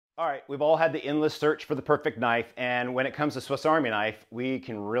All right, we've all had the endless search for the perfect knife, and when it comes to Swiss Army knife, we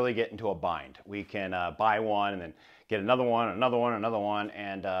can really get into a bind. We can buy one and then get another one,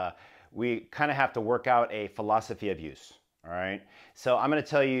 and we kind of have to work out a philosophy of use, all right? So I'm gonna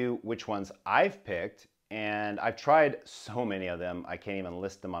tell you which ones I've picked, and I've tried so many of them, I can't even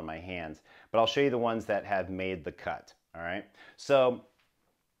list them on my hands, but I'll show you the ones that have made the cut, all right? So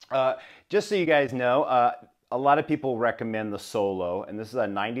just so you guys know, a lot of people recommend the Solo, and this is a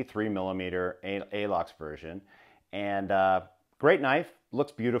 93 millimeter ALOX version. And great knife,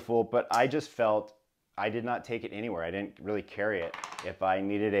 looks beautiful, but I just felt I did not take it anywhere. I didn't really carry it. If I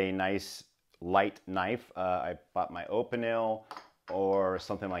needed a nice light knife, I bought my Opinel or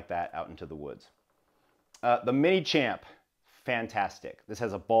something like that out into the woods. The Mini Champ, fantastic. This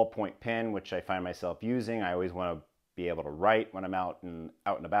has a ballpoint pen, which I find myself using. I always want to be able to write when I'm out and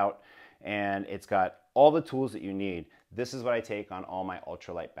about. And it's got all the tools that you need. This is what I take on all my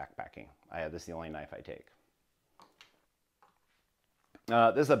ultralight backpacking. This is the only knife I take.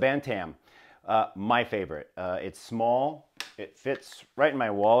 This is a Bantam, my favorite. It's small, it fits right in my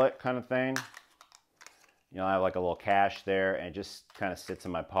wallet kind of thing. You know, I have like a little cache there and it just kind of sits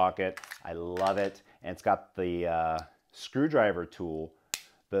in my pocket. I love it. And it's got the screwdriver tool,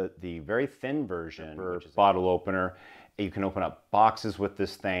 the very thin version, which is bottle opener. You can open up boxes with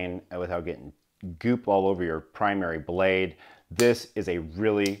this thing without getting goop all over your primary blade. This is a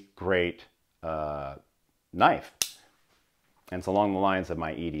really great knife. And it's along the lines of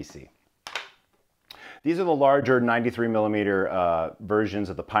my EDC. These are the larger 93 millimeter versions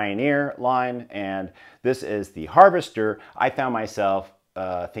of the Pioneer line, and this is the Harvester. I found myself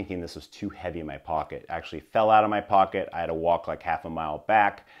thinking this was too heavy in my pocket. It actually fell out of my pocket. I had to walk like half a mile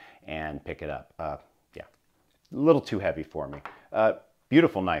back and pick it up. Yeah, a little too heavy for me.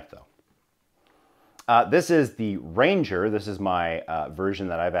 Beautiful knife though. This is the Ranger. This is my version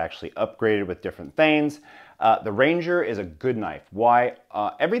that I've actually upgraded with different things. The Ranger is a good knife. Why?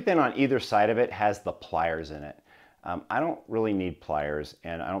 Everything on either side of it has the pliers in it. I don't really need pliers,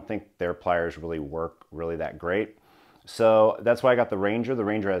 and I don't think their pliers really work really that great. So that's why I got the Ranger. The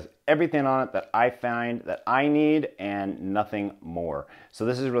Ranger has everything on it that I find that I need and nothing more. So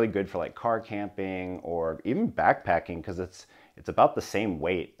this is really good for like car camping or even backpacking because it's about the same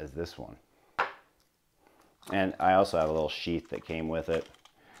weight as this one. And I also have a little sheath that came with it.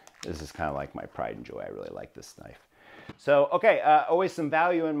 This is kind of like my pride and joy. I really like this knife. So, okay, always some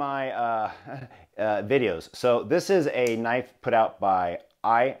value in my videos. So this is a knife put out by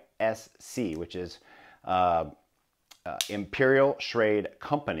ISC, which is Imperial Schrade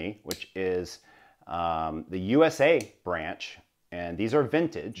Company, which is the USA branch. And these are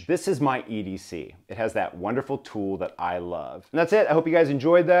vintage. This is my EDC. It has that wonderful tool that I love. And that's it. I hope you guys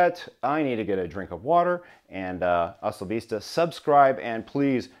enjoyed that. I need to get a drink of water. And hasta la vista. Subscribe and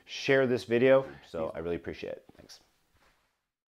please share this video. So I really appreciate it.